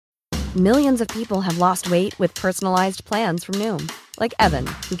Millions of people have lost weight with personalized plans from Noom. Like Evan,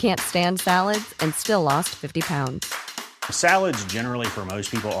 who can't stand salads and still lost 50 pounds. Salads generally for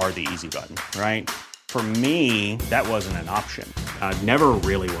most people are the easy button, right? For me, that wasn't an option. I never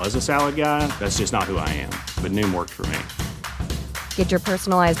really was a salad guy. That's just not who I am. But Noom worked for me. Get your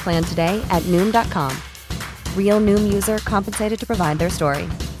personalized plan today at Noom.com. Real Noom user compensated to provide their story.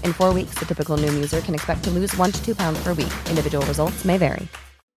 In 4 weeks, the typical Noom user can expect to lose 1 to 2 pounds per week. Individual results may vary.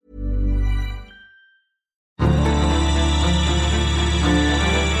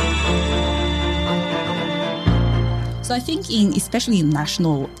 So I think especially in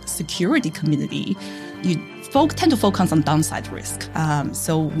national security community, tend to focus on downside risk.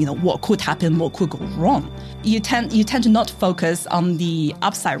 What could happen, what could go wrong. You tend to not focus on the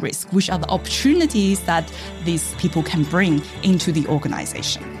upside risk, which are the opportunities that these people can bring into the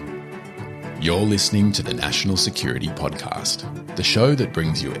organization. You're listening to the National Security Podcast, the show that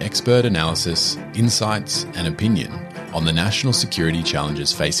brings you expert analysis, insights, and opinion on the national security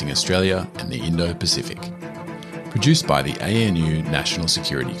challenges facing Australia and the Indo-Pacific. Produced by the ANU National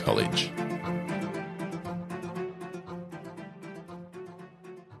Security College.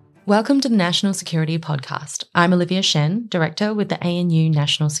 Welcome to the National Security Podcast. I'm Olivia Shen, Director with the ANU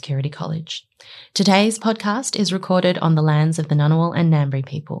National Security College. Today's podcast is recorded on the lands of the Ngunnawal and Ngambri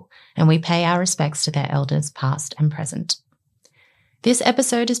people, and we pay our respects to their elders past and present. This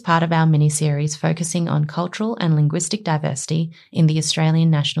episode is part of our mini-series focusing on cultural and linguistic diversity in the Australian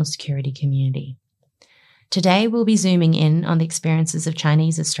national security community. Today, we'll be zooming in on the experiences of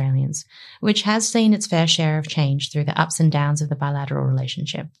Chinese Australians, which has seen its fair share of change through the ups and downs of the bilateral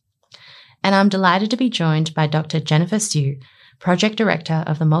relationship. And I'm delighted to be joined by Dr. Jennifer Siu, Project Director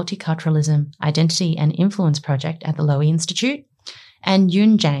of the Multiculturalism, Identity and Influence Project at the Lowy Institute, and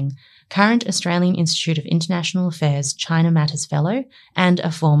Yun Zhang, current Australian Institute of International Affairs China Matters Fellow and a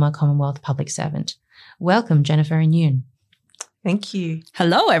former Commonwealth public servant. Welcome, Jennifer and Yun. Thank you.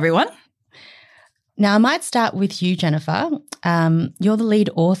 Hello, everyone. Now, I might start with you, Jennifer. You're the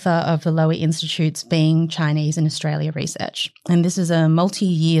lead author of the Lowy Institute's Being Chinese in Australia research, and this is a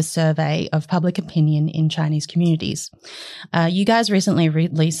multi-year survey of public opinion in Chinese communities. You guys recently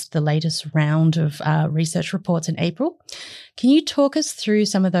released the latest round of research reports in April. Can you talk us through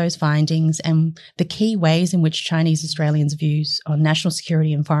some of those findings and the key ways in which Chinese Australians' views on national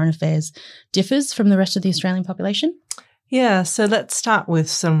security and foreign affairs differs from the rest of the Australian population? Yeah, so let's start with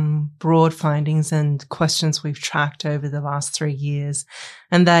some broad findings and questions we've tracked over the last 3 years.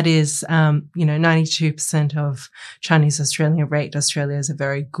 And that is, 92% of Chinese Australians rate Australia as a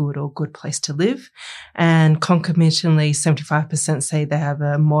very good or good place to live. And concomitantly, 75% say they have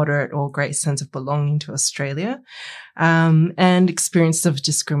a moderate or great sense of belonging to Australia. And experience of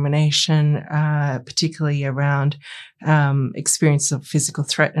discrimination, particularly around experience of physical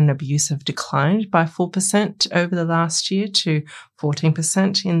threat and abuse have declined by 4% over the last year to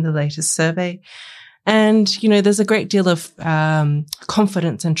 14% in the latest survey. And, there's a great deal of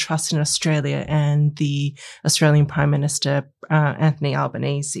confidence and trust in Australia and the Australian Prime Minister, Anthony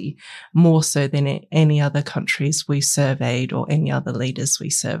Albanese, more so than any other countries we surveyed or any other leaders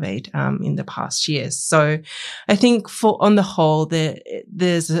we surveyed in the past years. So I think on the whole, there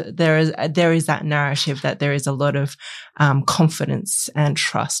is that narrative that there is a lot of confidence and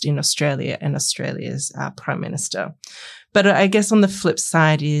trust in Australia and Australia's Prime Minister. But I guess on the flip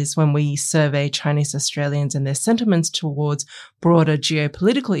side is when we survey Chinese Australians and their sentiments towards broader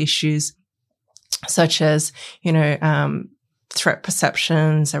geopolitical issues, such as, threat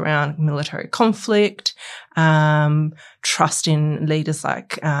perceptions around military conflict, trust in leaders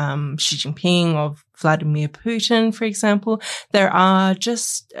like Xi Jinping or Vladimir Putin, for example, there are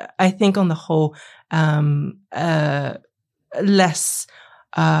just, I think on the whole, less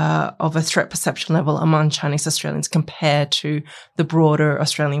of a threat perception level among Chinese Australians compared to the broader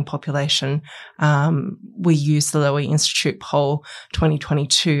Australian population. We use the Lowy Institute poll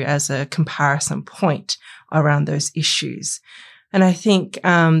 2022 as a comparison point around those issues. And I think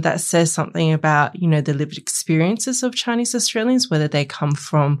that says something about, the lived experiences of Chinese Australians, whether they come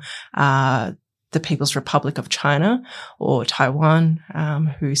from the People's Republic of China or Taiwan,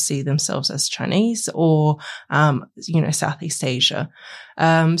 who see themselves as Chinese, or, Southeast Asia.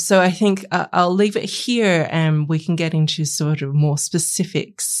 So I think I'll leave it here and we can get into sort of more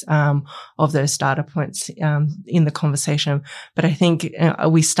specifics of those data points in the conversation. But I think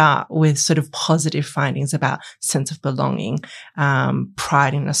we start with sort of positive findings about sense of belonging,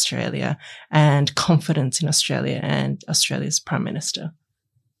 pride in Australia, and confidence in Australia and Australia's Prime Minister.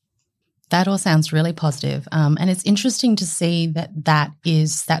 That all sounds really positive. And it's interesting to see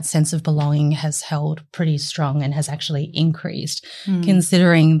that sense of belonging has held pretty strong and has actually increased,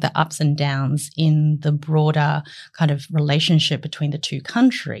 considering the ups and downs in the broader kind of relationship between the two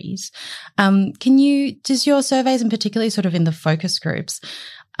countries. Does your surveys, and particularly sort of in the focus groups,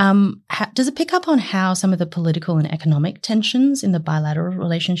 does it pick up on how some of the political and economic tensions in the bilateral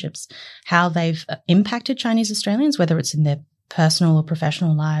relationships, how they've impacted Chinese Australians, whether it's in their personal or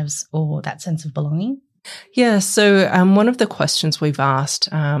professional lives or that sense of belonging? Yeah. So one of the questions we've asked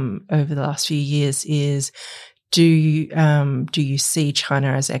over the last few years is, do you see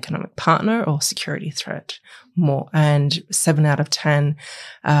China as economic partner or security threat more? And 7 out of 10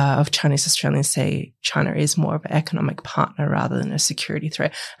 of Chinese Australians say China is more of an economic partner rather than a security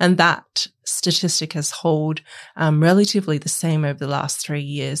threat. And that statistic has held relatively the same over the last 3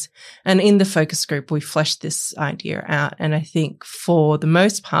 years. And in the focus group, we fleshed this idea out. And I think for the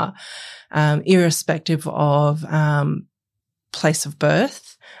most part, irrespective of place of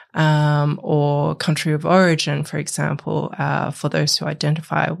birth, or country of origin, for example, for those who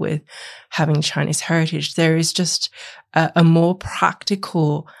identify with having Chinese heritage, there is just a more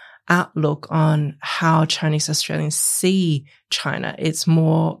practical outlook on how Chinese Australians see China. It's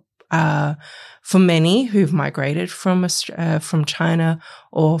more, for many who've migrated from China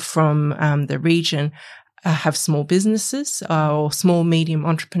or from the region, have small businesses or small, medium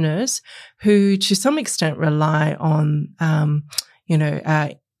entrepreneurs who to some extent rely on,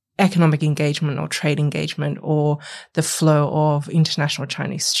 economic engagement or trade engagement or the flow of international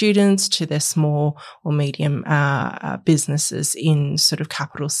Chinese students to their small or medium businesses in sort of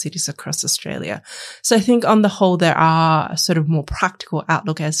capital cities across Australia. So I think on the whole, there are a sort of more practical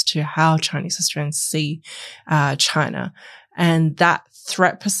outlook as to how Chinese Australians see China. And that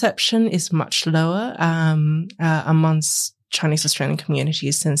threat perception is much lower amongst Chinese Australian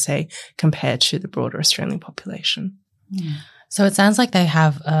communities than, say, compared to the broader Australian population. Yeah. So it sounds like they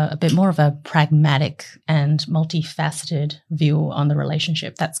have a bit more of a pragmatic and multifaceted view on the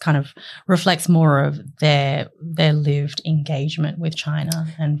relationship. That's kind of reflects more of their lived engagement with China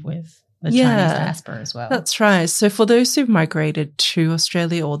and with the Chinese diaspora as well. That's right. So for those who've migrated to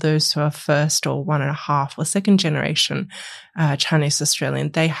Australia or those who are first or 1.5 or second generation Chinese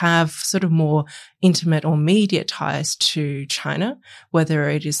Australian, they have sort of more intimate or immediate ties to China, whether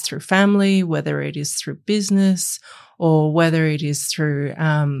it is through family, whether it is through business, or whether it is through,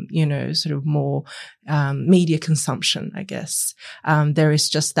 sort of more media consumption, I guess. There is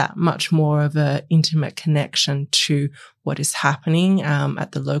just that much more of an intimate connection to what is happening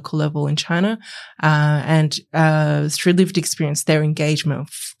at the local level in China. And through lived experience, their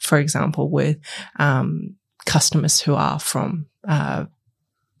engagement, for example, with customers who are from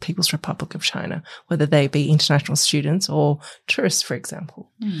People's Republic of China, whether they be international students or tourists, for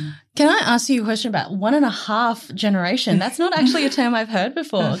example. Can I ask you a question about 1.5 generation? That's not actually a term I've heard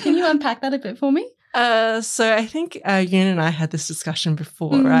before. Can you unpack that a bit for me? So I think Yun and I had this discussion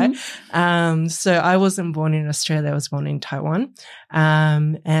before, right? So I wasn't born in Australia. I was born in Taiwan.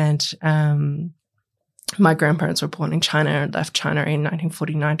 My grandparents were born in China and left China in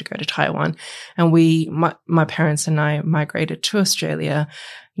 1949 to go to Taiwan. And my parents and I migrated to Australia,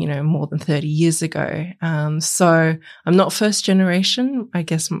 more than 30 years ago. So I'm not first generation. I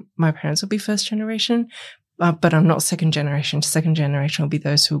guess my parents will be first generation, but I'm not second generation. Second generation will be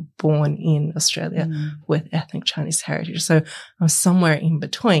those who were born in Australia with ethnic Chinese heritage. So I'm somewhere in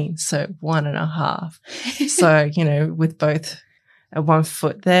between. So 1.5. So, with both 1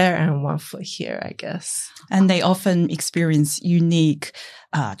 foot there and 1 foot here, I guess. And they often experience unique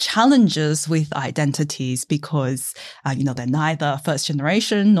challenges with identities because, they're neither first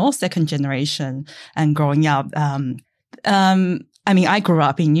generation nor second generation. And growing up, I grew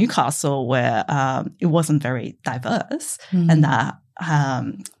up in Newcastle where it wasn't very diverse, and that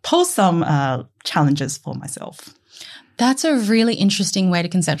posed some challenges for myself. That's a really interesting way to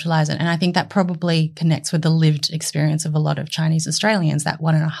conceptualize it. And I think that probably connects with the lived experience of a lot of Chinese Australians, that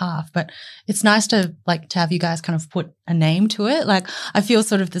 1.5. But it's nice to have you guys kind of put a name to it. I feel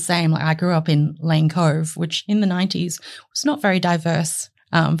sort of the same. I grew up in Lane Cove, which in the 90s was not very diverse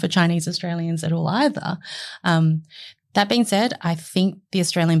for Chinese Australians at all either. That being said, I think the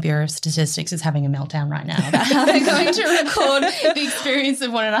Australian Bureau of Statistics is having a meltdown right now about how they're going to record the experience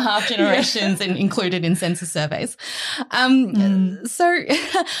of 1.5 generations and include it in census surveys. So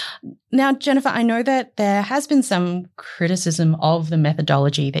Now, Jennifer, I know that there has been some criticism of the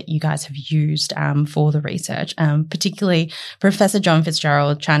methodology that you guys have used for the research. Particularly, Professor John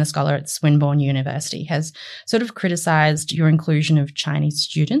Fitzgerald, China scholar at Swinburne University, has sort of criticised your inclusion of Chinese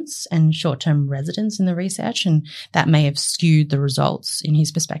students and short-term residents in the research, and that may have skewed the results in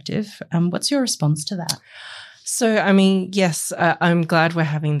his perspective. What's your response to that? So, I mean, yes, I'm glad we're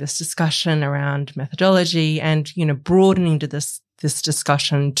having this discussion around methodology and, broadening to this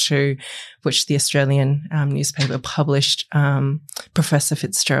discussion to which the Australian newspaper published Professor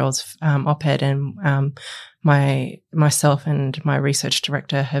Fitzgerald's op-ed, and myself and my research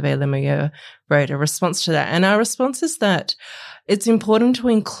director, Hervé Lemeilleur, wrote a response to that. And our response is that it's important to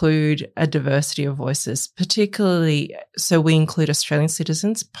include a diversity of voices, particularly so we include Australian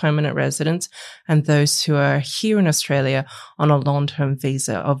citizens, permanent residents, and those who are here in Australia on a long-term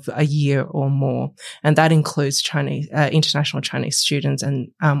visa of a year or more. And that includes international Chinese students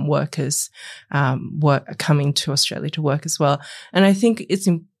and workers coming to Australia to work as well. And I think it's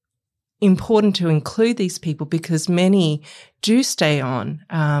important to include these people because many do stay on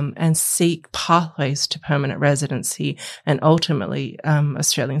and seek pathways to permanent residency and ultimately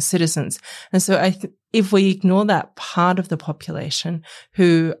Australian citizens. And so if we ignore that part of the population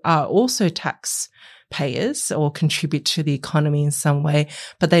who are also taxpayers or contribute to the economy in some way,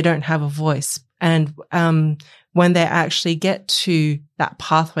 but they don't have a voice, and when they actually get to that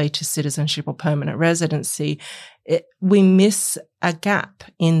pathway to citizenship or permanent residency, we miss a gap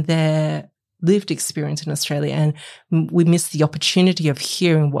in their lived experience in Australia, and we miss the opportunity of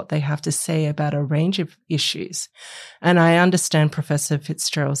hearing what they have to say about a range of issues. And I understand Professor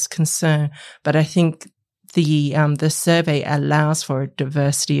Fitzgerald's concern, but I think the survey allows for a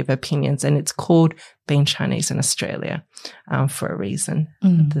diversity of opinions, and it's called Being Chinese in Australia for a reason.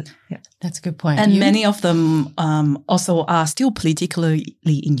 That's a good point. And many of them also are still politically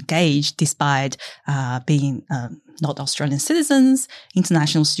engaged despite being not Australian citizens.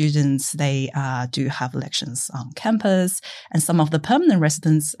 International students, they do have elections on campus, and some of the permanent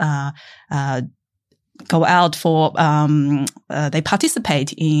residents go out for, they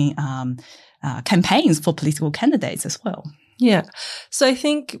participate in campaigns for political candidates as well. Yeah. So I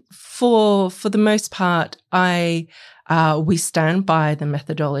think for the most part, we stand by the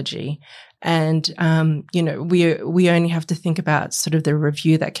methodology. And, we only have to think about sort of the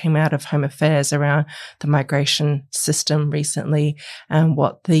review that came out of Home Affairs around the migration system recently and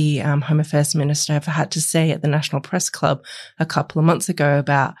what the Home Affairs Minister had to say at the National Press Club a couple of months ago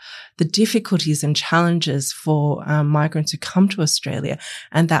about the difficulties and challenges for migrants who come to Australia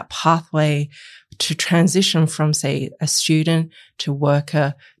and that pathway to transition from, say, a student to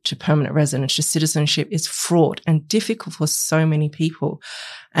worker to permanent resident to citizenship is fraught and difficult for so many people.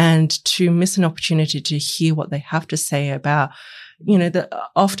 And to miss an opportunity to hear what they have to say about,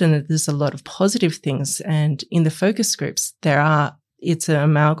 often there's a lot of positive things. And in the focus groups, it's an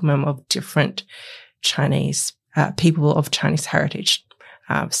amalgam of different Chinese, people of Chinese heritage,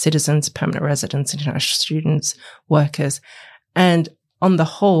 citizens, permanent residents, international students, workers. And on the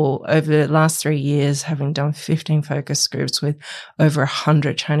whole, over the last 3 years, having done 15 focus groups with over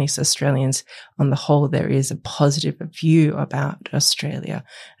 100 Chinese Australians, on the whole, there is a positive view about Australia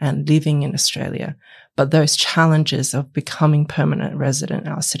and living in Australia. But those challenges of becoming permanent resident,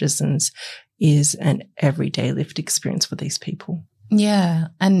 our citizens, is an everyday lived experience for these people. Yeah.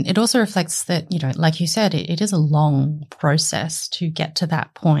 And it also reflects that, like you said, it is a long process to get to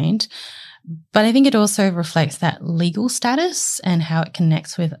that point. But I think it also reflects that legal status and how it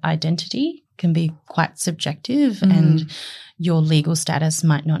connects with identity can be quite subjective, and your legal status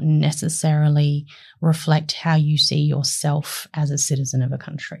might not necessarily reflect how you see yourself as a citizen of a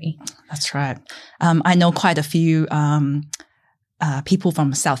country. That's right. I know quite a few people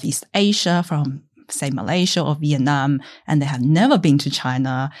from Southeast Asia, from say Malaysia or Vietnam, and they have never been to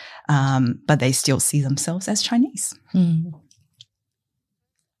China, but they still see themselves as Chinese.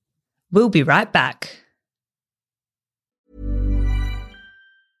 We'll be right back.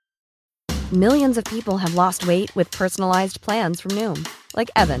 Millions of people have lost weight with personalized plans from Noom.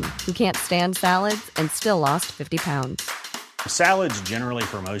 Like Evan, who can't stand salads and still lost 50 pounds. Salads generally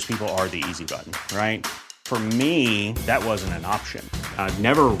for most people are the easy button, right? For me, that wasn't an option. I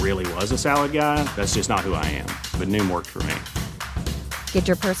never really was a salad guy. That's just not who I am. But Noom worked for me. Get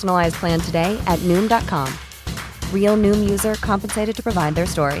your personalized plan today at Noom.com. Real Noom user compensated to provide their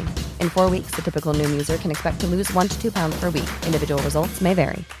story. In 4 weeks, the typical Noom user can expect to lose 1 to 2 pounds per week. Individual results may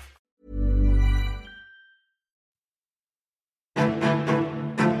vary.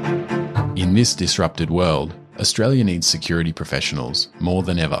 In this disrupted world, Australia needs security professionals more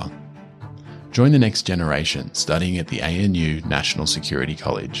than ever. Join the next generation studying at the ANU National Security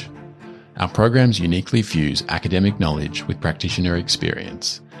College. Our programs uniquely fuse academic knowledge with practitioner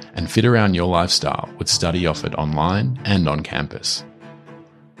experience and fit around your lifestyle with study offered online and on campus.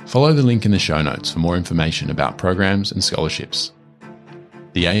 Follow the link in the show notes for more information about programs and scholarships.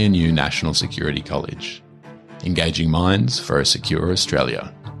 The ANU National Security College. Engaging minds for a secure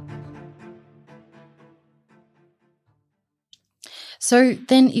Australia. So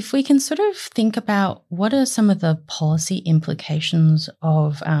then if we can sort of think about what are some of the policy implications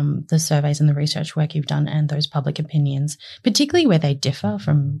of the surveys and the research work you've done and those public opinions, particularly where they differ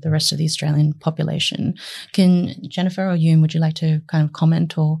from the rest of the Australian population. Can Jennifer or Yoon, would you like to kind of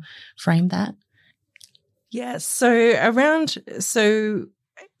comment or frame that? Yes. So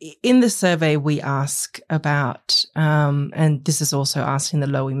in the survey, we ask about, and this is also asked in the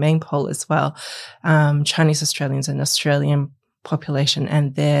Lowy main poll as well, Chinese Australians and Australian population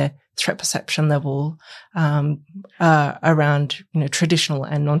and their threat perception level around, traditional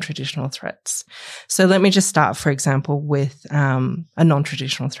and non-traditional threats. So let me just start, for example, with a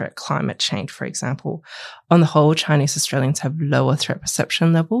non-traditional threat, climate change, for example. On the whole, Chinese Australians have lower threat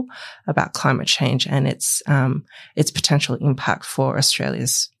perception level about climate change and its potential impact for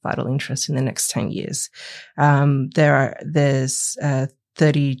Australia's vital interests in the next 10 years. There's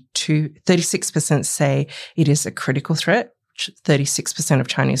 36% say it is a critical threat. 36% of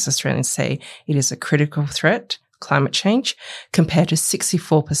Chinese Australians say it is a critical threat, climate change, compared to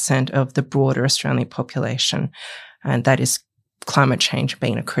 64% of the broader Australian population. And that is climate change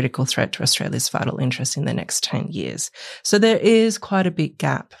being a critical threat to Australia's vital interests in the next 10 years. So there is quite a big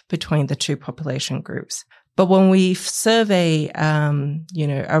gap between the two population groups. But when we survey,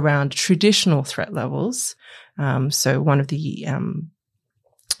 around traditional threat levels, so one of the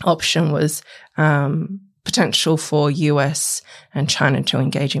option was potential for US and China to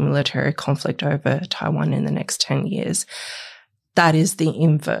engage in military conflict over Taiwan in the next 10 years. That is the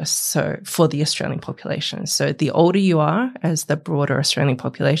inverse. So for the Australian population. So the older you are as the broader Australian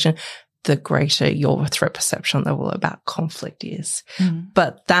population, the greater your threat perception level about conflict is. Mm.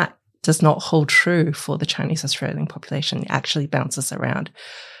 But that does not hold true for the Chinese Australian population. It actually bounces around.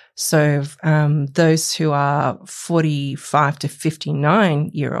 So those who are 45 to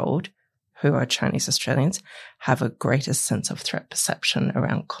 59-year-old who are Chinese Australians have a greater sense of threat perception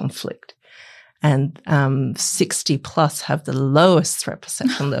around conflict. And 60 plus have the lowest threat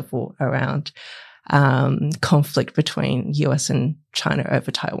perception level around conflict between US and China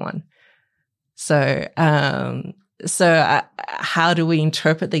over Taiwan. So how do we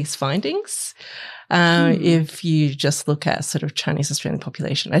interpret these findings? If you just look at sort of Chinese Australian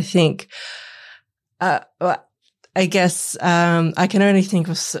population, I think, I guess, I can only think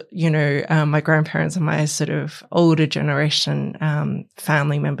of, my grandparents and my sort of older generation,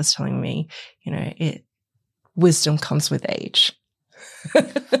 family members telling me, wisdom comes with age.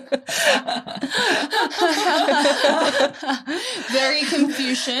 Very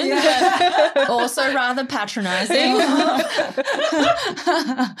Confucian, but also rather patronizing.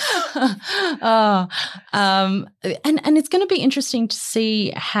 And it's going to be interesting to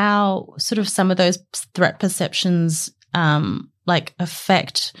see how sort of some of those threat perceptions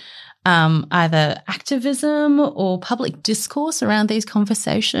affect either activism or public discourse around these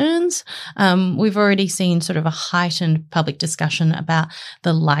conversations. We've already seen sort of a heightened public discussion about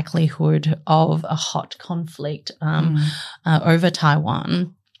the likelihood of a hot conflict over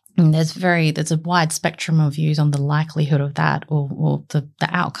Taiwan. And there's a wide spectrum of views on the likelihood of that or the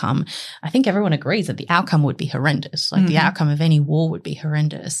outcome. I think everyone agrees that the outcome would be horrendous. The outcome of any war would be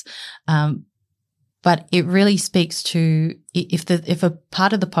horrendous. But it really speaks to if a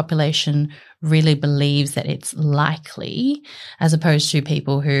part of the population really believes that it's likely, as opposed to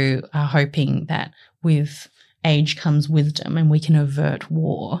people who are hoping that with age comes wisdom and we can avert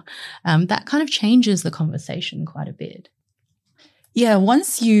war, that kind of changes the conversation quite a bit. Yeah,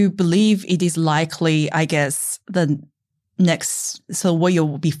 once you believe it is likely, I guess so what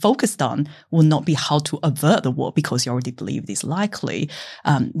you'll be focused on will not be how to avert the war because you already believe it is likely.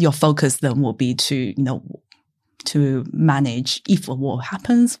 Your focus then will be to manage if a war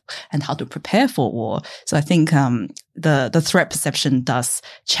happens and how to prepare for war. So I think the threat perception does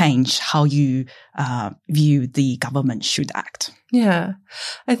change how you view the government should act. Yeah.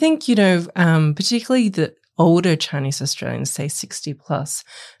 I think, particularly the older Chinese Australians, say 60 plus,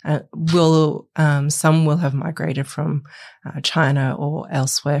 some will have migrated from China or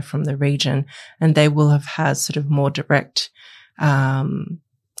elsewhere from the region, and they will have had sort of more direct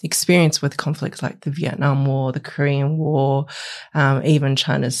experience with conflicts like the Vietnam War, the Korean War, even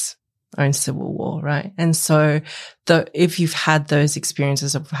China's own civil war, right? And so if you've had those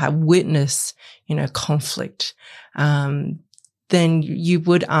experiences of have witnessed, conflict, then you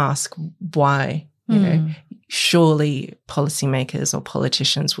would ask why, you know, surely policymakers or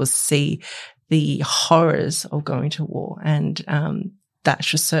politicians will see the horrors of going to war, and that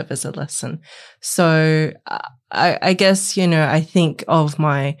should serve as a lesson. So I guess, you know, I think of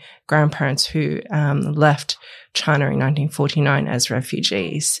my grandparents who left China in 1949 as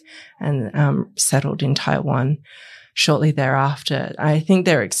refugees and settled in Taiwan shortly thereafter. I think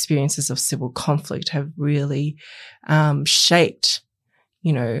their experiences of civil conflict have really shaped,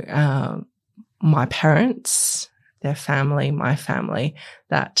 you know, my parents, their family, my family,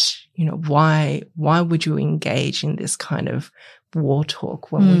 that, you know, why would you engage in this kind of war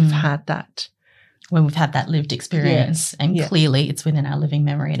talk when we've had that? When we've had that lived experience, and clearly it's within our living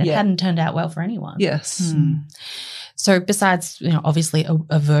memory, and it hadn't turned out well for anyone. Yes. So besides, you know, obviously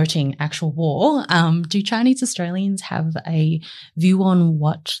averting actual war, do Chinese Australians have a view on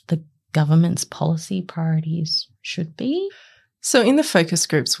what the government's policy priorities should be? So in the focus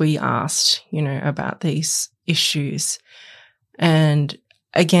groups, we asked, you know, about these issues. And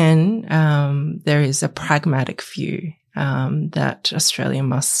again, there is a pragmatic view that Australia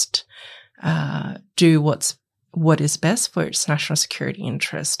must do what is best for its national security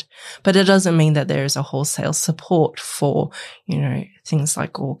interest. But it doesn't mean that there is a wholesale support for, you know, things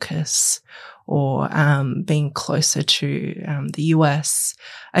like AUKUS or being closer to the US.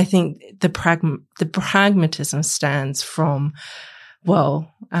 I think the pragmatism stands from,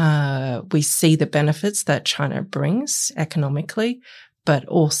 well, we see the benefits that China brings economically, but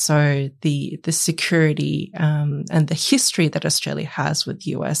also the security and the history that Australia has with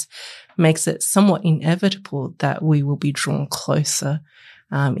the US makes it somewhat inevitable that we will be drawn closer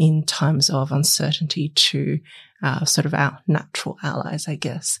in times of uncertainty to sort of our natural allies, I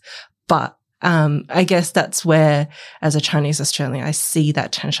guess. But I guess that's where, as a Chinese Australian, I see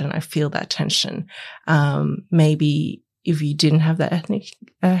that tension, I feel that tension. Maybe if you didn't have that ethnic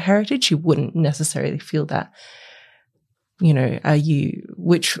heritage, you wouldn't necessarily feel that. You know,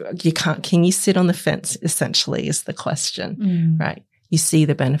 can you sit on the fence, essentially, is the question, right? You see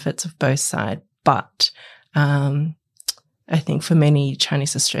the benefits of both sides, but I think for many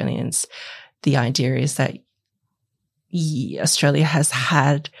Chinese Australians, the idea is that Australia has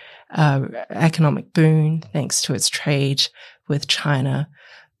had economic boon thanks to its trade with China,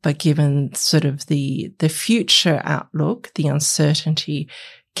 but given sort of the future outlook, the uncertainty,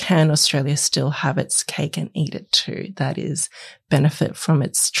 can Australia still have its cake and eat it too? That is, benefit from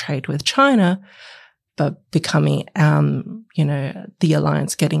its trade with China, but becoming, you know, the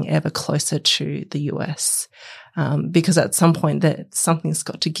alliance getting ever closer to the US. Because at some point that something's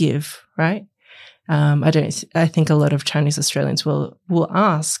got to give, right? I think a lot of Chinese Australians will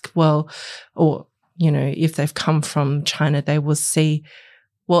ask, well, or, you know, if they've come from China, they will see,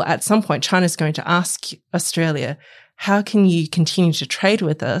 well, at some point China's going to ask Australia, how can you continue to trade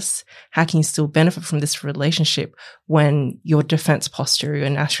with us? How can you still benefit from this relationship when your defense posture,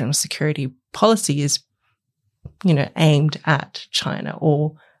 your national security policy is, you know, aimed at China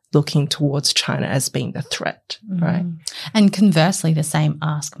or looking towards China as being the threat, right? And conversely, the same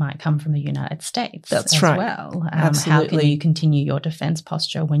ask might come from the United States. That's as right. Well. Absolutely. How can you continue your defense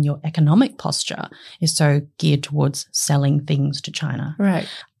posture when your economic posture is so geared towards selling things to China? Right.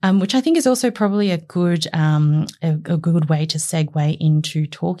 Which I think is also probably a good way to segue into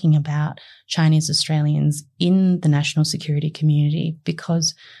talking about Chinese Australians in the national security community,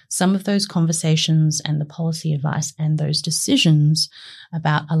 because some of those conversations and the policy advice and those decisions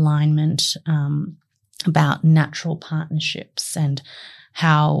about alignment, about natural partnerships and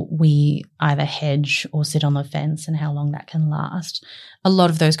how we either hedge or sit on the fence and how long that can last. A lot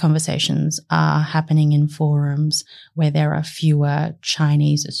of those conversations are happening in forums where there are fewer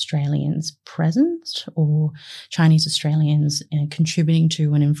Chinese Australians present or Chinese Australians contributing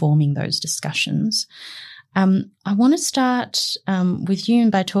to and informing those discussions. I want to start with you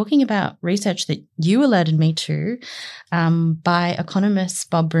by talking about research that you alerted me to by economists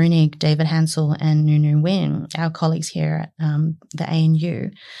Bob Brunig, David Hansel and Nunu Nguyen, our colleagues here at the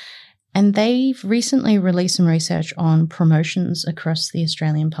ANU. And they've recently released some research on promotions across the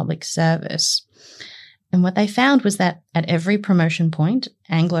Australian public service. And what they found was that at every promotion point,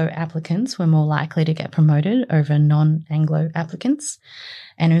 Anglo applicants were more likely to get promoted over non-Anglo applicants.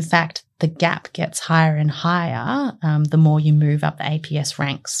 And in fact, the gap gets higher and higher the more you move up the APS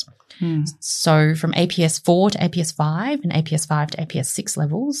ranks. So from APS 4 to APS 5 and APS 5 to APS 6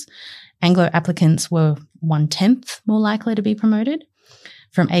 levels, Anglo applicants were 1/10 more likely to be promoted.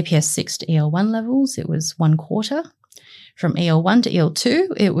 From APS 6 to EL1 levels, it was 1/4. From EL1 to EL2,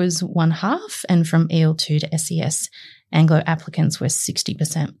 it was 1/2. And from EL2 to SES, Anglo applicants were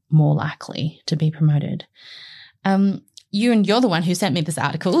 60% more likely to be promoted. you're the one who sent me this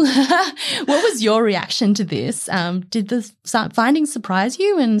article. What was your reaction to this? Did the findings surprise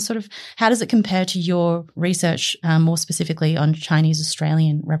you, and sort of how does it compare to your research, more specifically on Chinese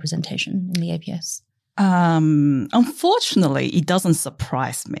Australian representation in the APS? Unfortunately, it doesn't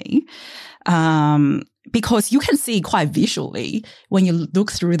surprise me. Because you can see quite visually when you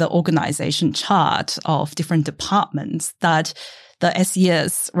look through the organization chart of different departments that the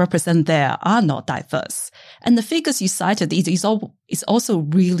SES represent there are not diverse. And the figures you cited is also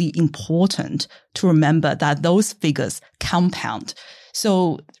really important to remember that those figures compound.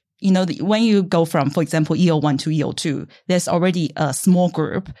 So, when you go from, for example, EO1 to EO2, there's already a small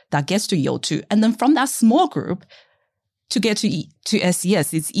group that gets to EO2. And then from that small group, to get to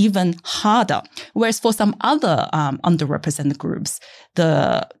SES, it's even harder. Whereas for some other underrepresented groups,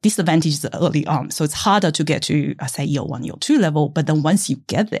 the disadvantage is early on. So it's harder to get to, say, EO1, EO2 level. But then once you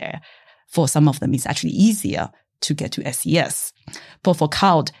get there, for some of them, it's actually easier to get to SES. But for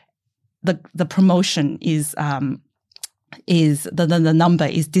CALD, the promotion is the number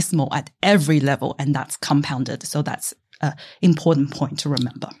is dismal at every level, and that's compounded. So that's important point to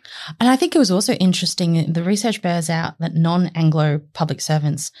remember. And I think it was also interesting, the research bears out that non-Anglo public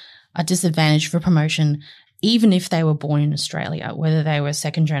servants are disadvantaged for promotion even if they were born in Australia, whether they were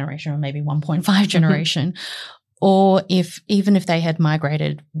second generation or maybe 1.5 generation, or even if they had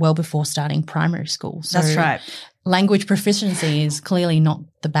migrated well before starting primary school. So that's right. Language proficiency is clearly not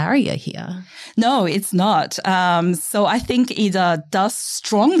the barrier here. No, it's not. So I think it does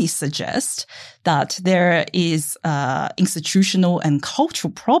strongly suggest that there is institutional and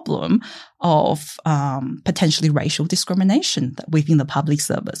cultural problem of potentially racial discrimination within the public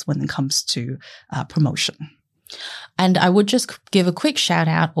service when it comes to promotion. And I would just give a quick shout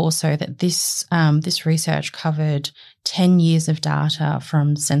out also that this research covered 10 years of data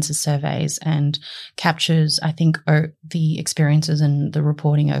from census surveys and captures, I think, the experiences and the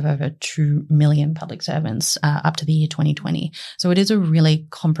reporting of over 2 million public servants up to the year 2020. So it is a really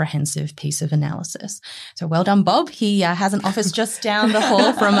comprehensive piece of analysis. So well done, Bob. He has an office just down the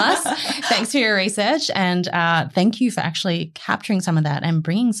hall from us. Thanks for your research, and thank you for actually capturing some of that and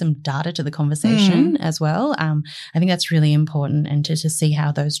bringing some data to the conversation as well. I think that's really important, and to see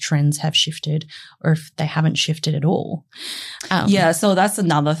how those trends have shifted or if they haven't shifted at all. So that's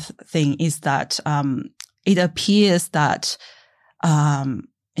another thing is that it appears that,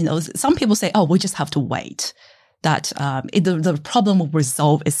 some people say, we just have to wait, that the problem will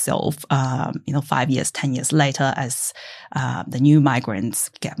resolve itself, 5 years, 10 years later as the new migrants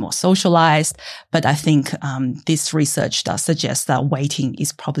get more socialized. But I think this research does suggest that waiting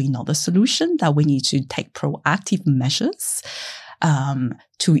is probably not the solution, that we need to take proactive measures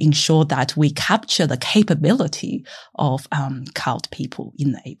to ensure that we capture the capability of CALD people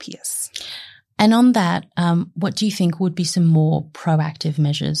in the APS. And on that, what do you think would be some more proactive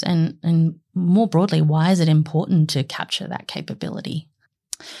measures? And more broadly, why is it important to capture that capability?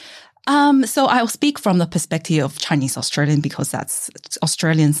 So I'll speak from the perspective of Chinese Australians because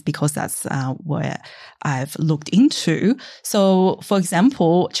that's where I've looked into. So, for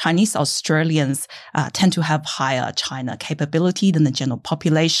example, Chinese Australians tend to have higher China capability than the general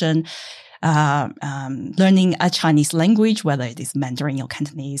population. Learning a Chinese language, whether it is Mandarin or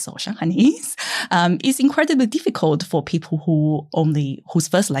Cantonese or Shanghainese, is incredibly difficult for people whose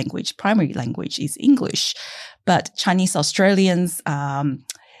first language, primary language, is English. But Chinese Australians,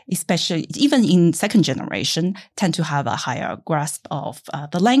 especially even in second generation, tend to have a higher grasp of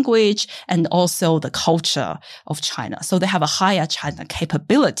the language and also the culture of China. So they have a higher China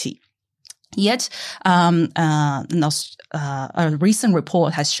capability. Yet, a recent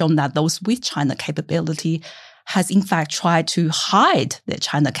report has shown that those with China capability has in fact tried to hide their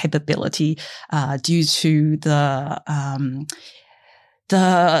China capability due to the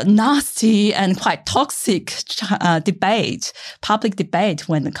nasty and quite toxic public debate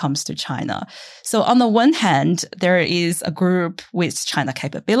when it comes to China. So on the one hand, there is a group with China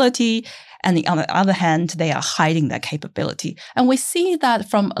capability, and on the other hand, they are hiding their capability. And we see that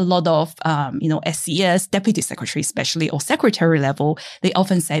from a lot of, SES, deputy secretary especially, or secretary level, they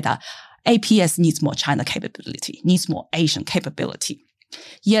often say that APS needs more China capability, needs more Asian capability.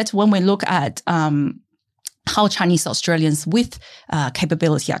 Yet when we look at how Chinese Australians with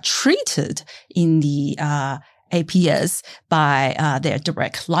capability are treated in the APS by their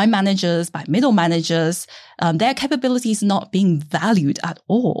direct line managers, by middle managers, their capability is not being valued at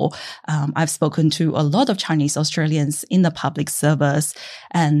all. I've spoken to a lot of Chinese Australians in the public service,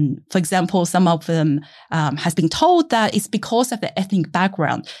 and for example, some of them has been told that it's because of their ethnic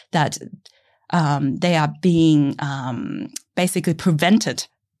background that they are being basically prevented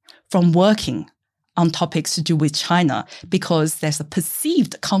from working on topics to do with China because there's a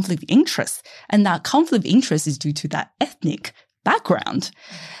perceived conflict of interest. And that conflict of interest is due to that ethnic background.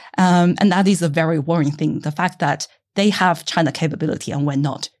 And that is a very worrying thing, the fact that they have China capability and we're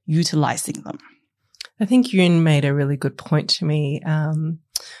not utilizing them. I think Yoon made a really good point to me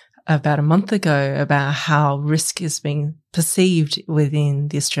about a month ago about how risk is being perceived within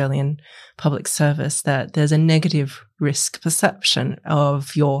the Australian public service, that there's a negative risk perception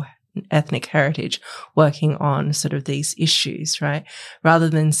of your ethnic heritage working on sort of these issues, right? Rather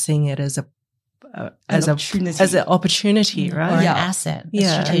than seeing it as an opportunity, right? Or an asset, a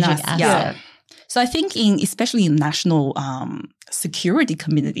strategic asset. Yeah. So I think especially in national security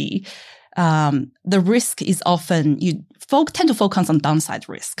community, the risk is often, tend to focus on downside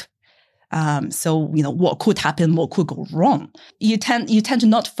risk. So, what could happen, what could go wrong. You tend to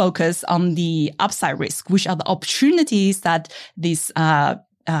not focus on the upside risk, which are the opportunities that these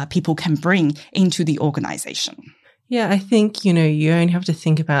people can bring into the organization. Yeah, I think, you only have to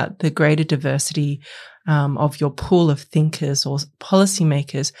think about the greater diversity of your pool of thinkers or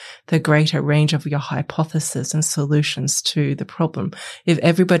policymakers, the greater range of your hypotheses and solutions to the problem. If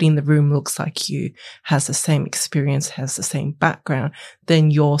everybody in the room looks like you, has the same experience, has the same background,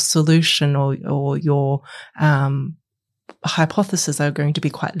 then your solution or your hypotheses are going to be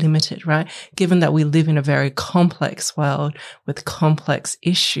quite limited, right? Given that we live in a very complex world with complex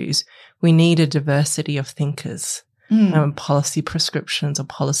issues, we need a diversity of thinkers. Policy prescriptions or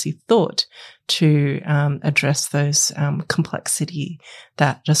policy thought to address those complexity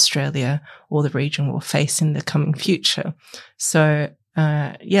that Australia or the region will face in the coming future. So, so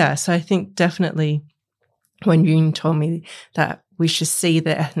I think definitely when Yoon told me that we should see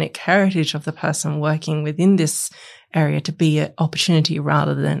the ethnic heritage of the person working within this area to be an opportunity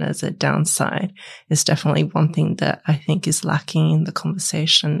rather than as a downside is definitely one thing that I think is lacking in the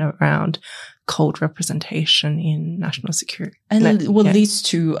conversation around cold representation in national security. And it will lead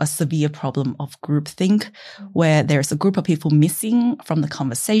to a severe problem of groupthink, where there's a group of people missing from the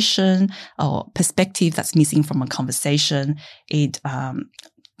conversation or perspective that's missing from a conversation.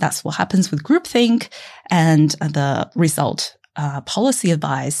 That's what happens with groupthink, and the result, policy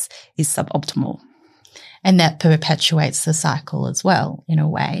advice is suboptimal. And that perpetuates the cycle as well, in a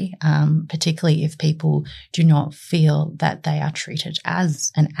way, particularly if people do not feel that they are treated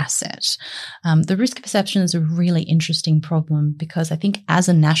as an asset. The risk perception is a really interesting problem because I think as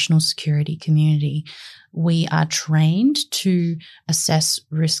a national security community, we are trained to assess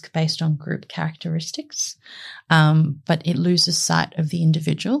risk based on group characteristics, but it loses sight of the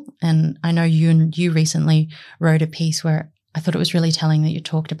individual. And I know you recently wrote a piece where I thought it was really telling that you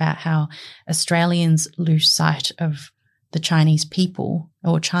talked about how Australians lose sight of the Chinese people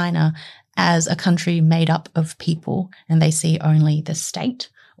or China as a country made up of people, and they see only the state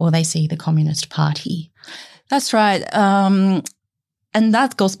or they see the Communist Party. That's right. And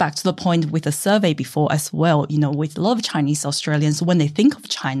that goes back to the point with the survey before as well. With a lot of Chinese Australians, when they think of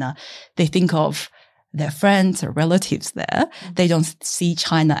China, they think of their friends or relatives there. They don't see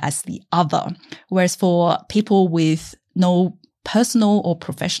China as the other. Whereas for people with no personal or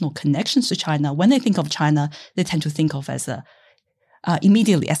professional connections to China, when they think of China, they tend to think of as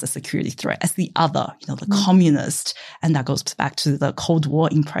immediately as a security threat, as the other, the communist. And that goes back to the Cold War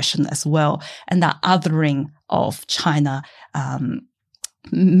impression as well. And that othering of China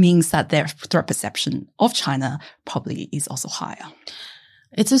means that their threat perception of China probably is also higher.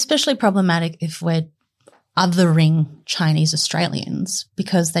 It's especially problematic if we're othering Chinese Australians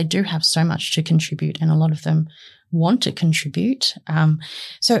because they do have so much to contribute and a lot of them want to contribute.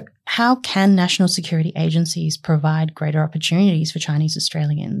 So how can national security agencies provide greater opportunities for Chinese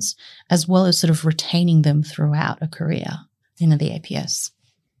Australians as well as sort of retaining them throughout a career in the APS?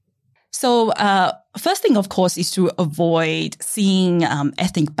 So first thing, of course, is to avoid seeing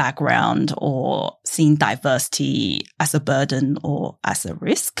ethnic background or seeing diversity as a burden or as a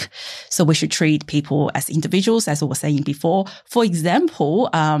risk. So we should treat people as individuals, as I was saying before. For example,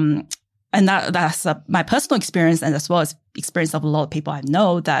 and that's my personal experience and as well as experience of a lot of people I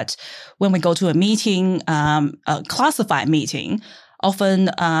know, that when we go to a meeting, a classified meeting, often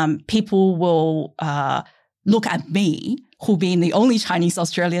people will look at me, who being the only Chinese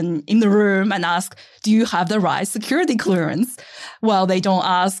Australian in the room, and ask, do you have the right security clearance? Well, they don't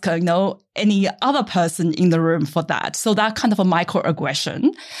ask, any other person in the room for that. So that kind of a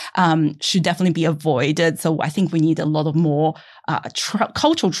microaggression should definitely be avoided. So I think we need a lot of more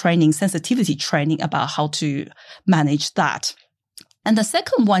cultural training, sensitivity training about how to manage that. And the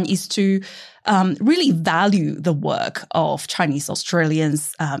second one is to really value the work of Chinese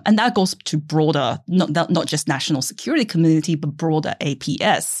Australians. And that goes to broader, not just national security community, but broader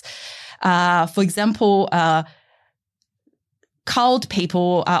APS. For example, CALD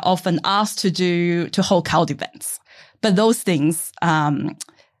people are often asked to hold CALD events, but those things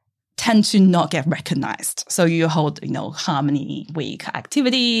tend to not get recognized. So you hold, Harmony Week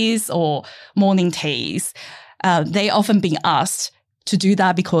activities or morning teas. They often being asked to do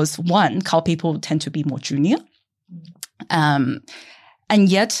that because, one, CALD people tend to be more junior. And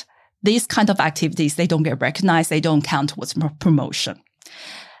yet these kind of activities, they don't get recognized. They don't count towards promotion.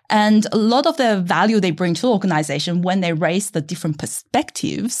 And a lot of the value they bring to the organization when they raise the different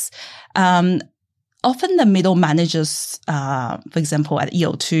perspectives, often the middle managers, for example, at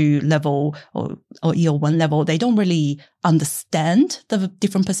EO2 level or EO1 level, they don't really understand the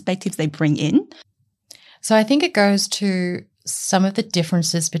different perspectives they bring in. So I think it goes to some of the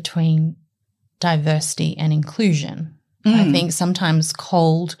differences between diversity and inclusion. I think sometimes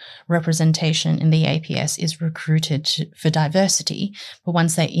cold representation in the APS is recruited for diversity, but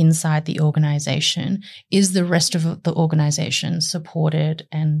once they're inside the organization, is the rest of the organization supported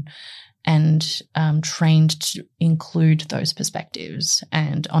and trained to include those perspectives,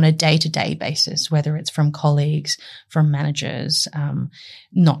 and on a day-to-day basis, whether it's from colleagues, from managers,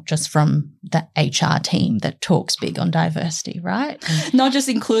 not just from the HR team that talks big on diversity, right? Not just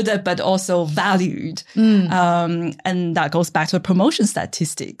included, but also valued. And that goes back to the promotion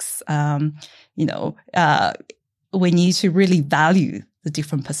statistics. We need to really value the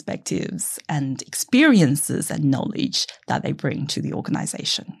different perspectives and experiences and knowledge that they bring to the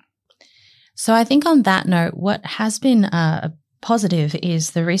organization. So I think on that note, what has been positive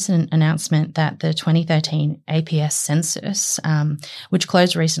is the recent announcement that the 2013 APS census, which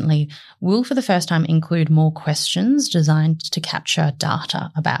closed recently, will for the first time include more questions designed to capture data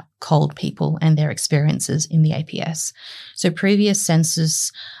about CALD people and their experiences in the APS. So previous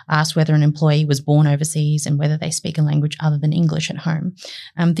census asked whether an employee was born overseas and whether they speak a language other than English at home.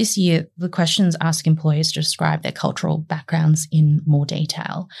 This year, the questions ask employees to describe their cultural backgrounds in more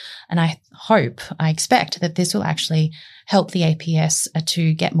detail. And I expect that this will actually help the APS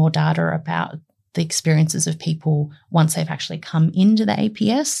to get more data about the experiences of people once they've actually come into the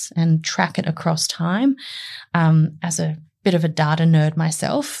APS and track it across time. As a bit of a data nerd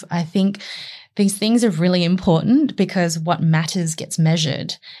myself, I think these things are really important because what matters gets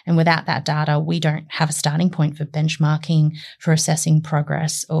measured. And without that data, we don't have a starting point for benchmarking, for assessing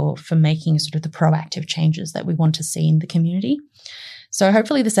progress, or for making sort of the proactive changes that we want to see in the community. So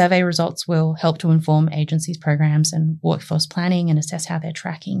hopefully the survey results will help to inform agencies' programs and workforce planning and assess how they're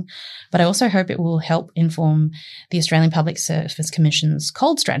tracking. But I also hope it will help inform the Australian Public Service Commission's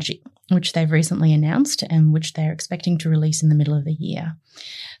CALD strategy, which they've recently announced and which they're expecting to release in the middle of the year.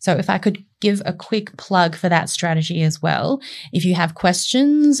 So if I could give a quick plug for that strategy as well, if you have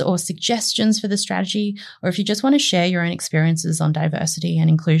questions or suggestions for the strategy, or if you just want to share your own experiences on diversity and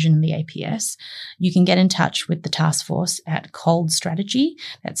inclusion in the APS, you can get in touch with the task force at CALD Strategy,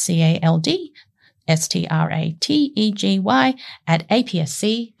 that's CALDSTRATEGY at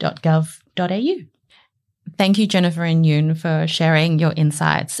apsc.gov.au. Thank you, Jennifer and Yoon, for sharing your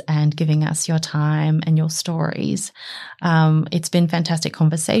insights and giving us your time and your stories. It's been fantastic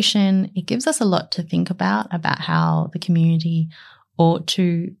conversation. It gives us a lot to think about how the community ought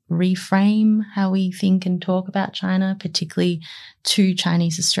to reframe how we think and talk about China, particularly to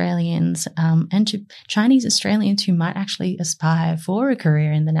Chinese Australians and to Chinese Australians who might actually aspire for a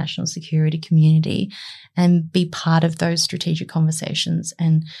career in the national security community and be part of those strategic conversations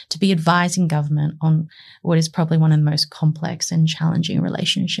and to be advising government on what is probably one of the most complex and challenging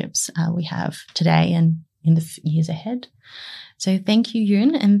relationships we have today and in the years ahead. So thank you,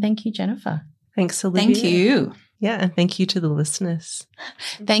 Yoon, and thank you, Jennifer. Thanks, Olivia. Thank you. Yeah, and thank you to the listeners.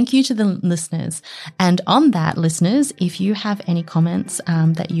 Thank you to the listeners. And on that, listeners, if you have any comments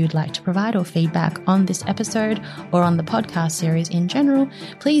that you'd like to provide or feedback on this episode or on the podcast series in general,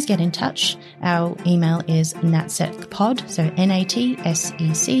 please get in touch. Our email is natsecpod, so natsecpod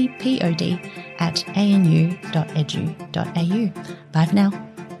 @anu.edu.au. Bye for now.